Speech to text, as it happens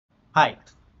Hi,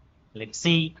 let's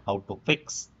see how to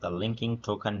fix the linking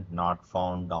token not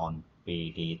found on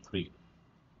Payday 3.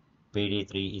 Payday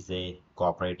 3 is a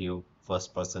cooperative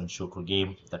first-person shooter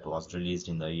game that was released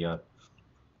in the year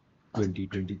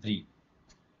 2023.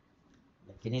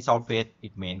 Like any software,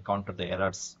 it may encounter the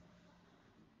errors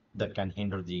that can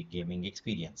hinder the gaming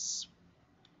experience.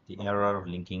 The error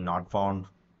linking not found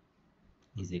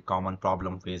is a common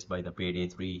problem faced by the Payday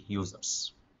 3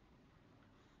 users.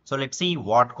 So let's see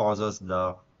what causes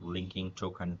the linking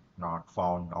token not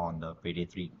found on the Payday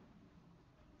 3.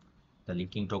 The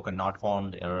linking token not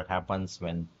found error happens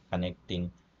when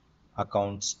connecting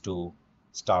accounts to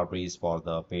Starbreeze for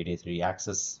the Payday 3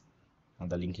 access. And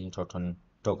the linking token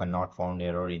not found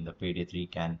error in the Payday 3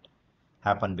 can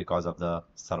happen because of the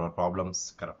server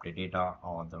problems, corrupted data,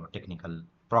 or the technical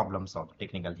problems or the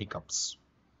technical hiccups.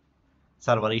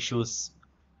 Server issues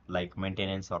like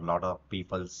maintenance or a lot of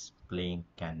people's playing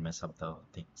can mess up the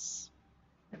things.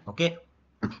 Okay,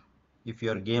 if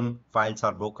your game files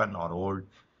are broken or old,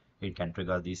 it can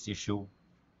trigger this issue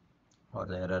or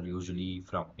the error usually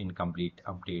from incomplete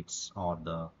updates or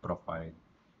the profile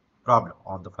problem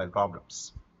or the file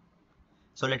problems.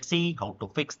 So let's see how to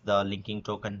fix the linking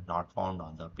token not found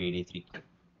on the Payday 3.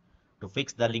 To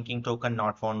fix the linking token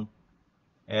not found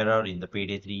error in the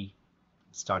Payday 3,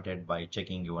 started by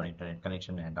checking your internet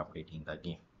connection and updating the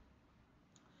game.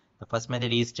 The first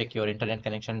method is check your internet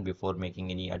connection before making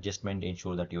any adjustment.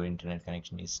 Ensure that your internet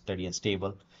connection is steady and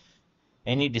stable.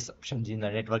 Any disruptions in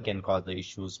the network can cause the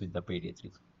issues with the Payday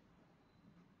 3.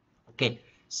 Okay,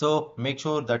 so make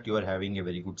sure that you are having a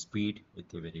very good speed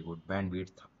with a very good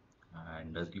bandwidth,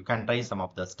 and you can try some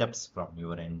of the steps from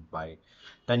your end by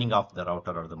turning off the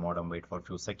router or the modem, wait for a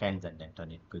few seconds, and then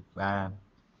turn it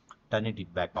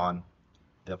back on.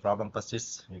 If the problem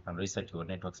persists, you can reset your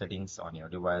network settings on your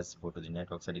device. Go to the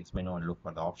network settings menu and look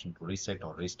for the option to reset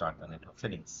or restart the network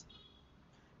settings.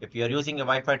 If you are using a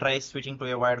Wi-Fi, try switching to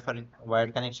a wired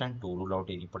connection to rule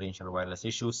out any potential wireless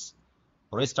issues.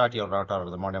 Restart your router or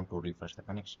the modem to refresh the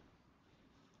connection.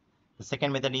 The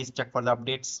second method is check for the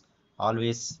updates.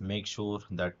 Always make sure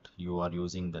that you are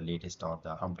using the latest or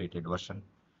the updated version.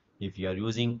 If you are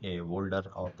using a older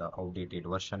or the outdated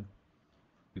version,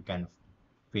 you can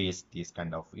face these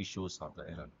kind of issues or the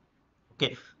error.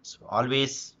 Okay, so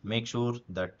always make sure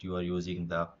that you are using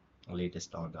the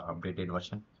latest or the updated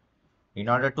version. In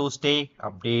order to stay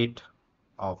update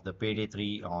of the Payday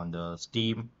 3 on the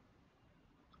Steam,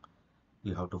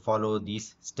 you have to follow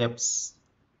these steps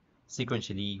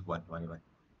sequentially one by one.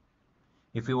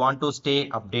 If you want to stay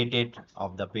updated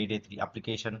of the Payday 3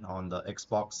 application on the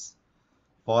Xbox,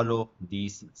 follow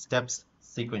these steps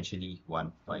sequentially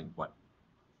one by one.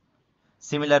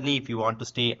 Similarly, if you want to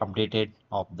stay updated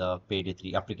of the Payday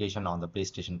 3 application on the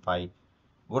PlayStation 5,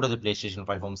 go to the PlayStation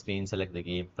 5 home screen, select the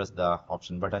game, press the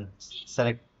option button,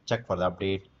 select check for the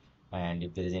update, and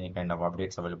if there is any kind of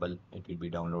updates available, it will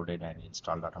be downloaded and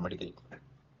installed automatically.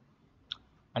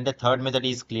 And the third method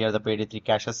is clear the Payday 3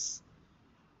 caches.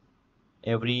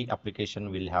 Every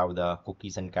application will have the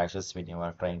cookies and caches when you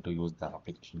are trying to use the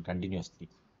application continuously.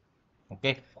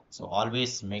 Okay, so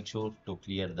always make sure to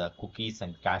clear the cookies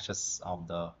and caches of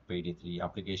the Payday 3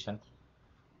 application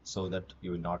so that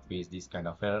you will not face this kind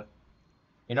of error.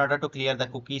 In order to clear the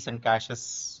cookies and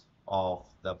caches of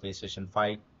the PlayStation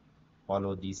 5,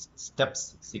 follow these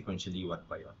steps sequentially one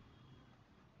by one.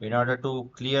 In order to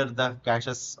clear the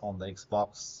caches on the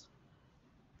Xbox,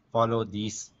 follow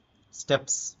these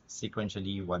steps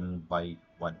sequentially one by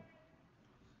one.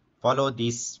 Follow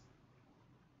these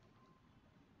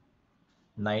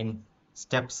 9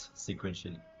 steps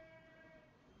sequentially.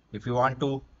 If you want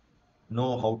to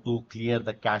know how to clear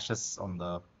the caches on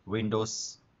the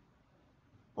Windows,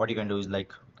 what you can do is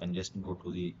like you can just go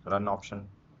to the run option,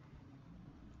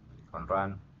 click on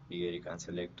run. Here you can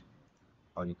select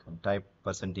or you can type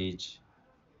percentage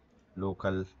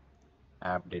local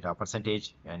app data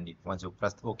percentage, and once you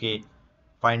press OK,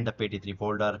 find the pd3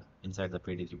 folder. Inside the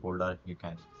pd3 folder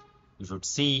you should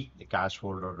see the cache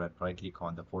folder, and right click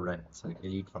on the folder and select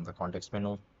delete from the context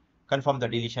menu. Confirm the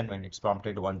deletion when it's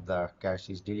prompted. Once the cache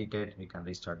is deleted, we can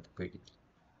restart the pd3.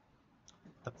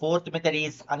 The fourth method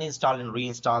is uninstall and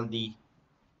reinstall the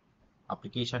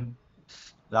application.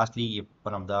 Lastly, if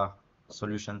one of the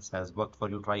solutions has worked for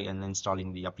you, try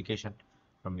uninstalling the application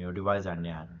from your device and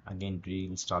again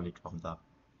reinstall it from the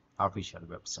official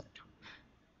website.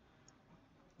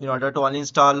 In order to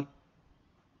uninstall,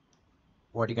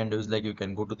 what you can do is like you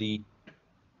can go to the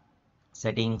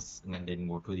settings and then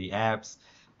go to the apps,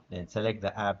 then select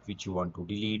the app which you want to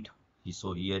delete.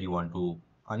 So here you want to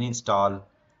uninstall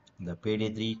the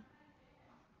Payday 3.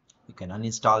 You can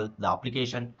uninstall the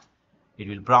application. It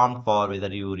will prompt for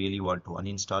whether you really want to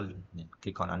uninstall. Then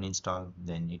click on uninstall,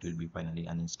 then it will be finally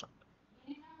uninstalled.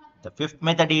 The fifth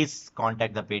method is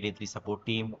contact the Payday 3 support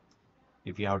team.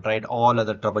 If you have tried all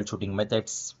other troubleshooting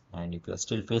methods and if you are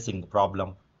still facing the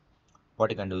problem,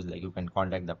 what you can do is like you can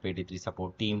contact the Payday 3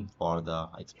 support team for the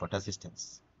expert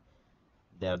assistance.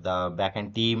 They are the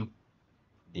backend team.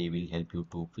 They will help you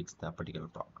to fix the particular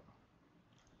problem.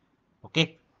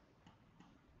 Okay,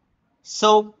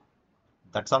 so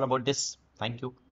that's all about this. Thank you.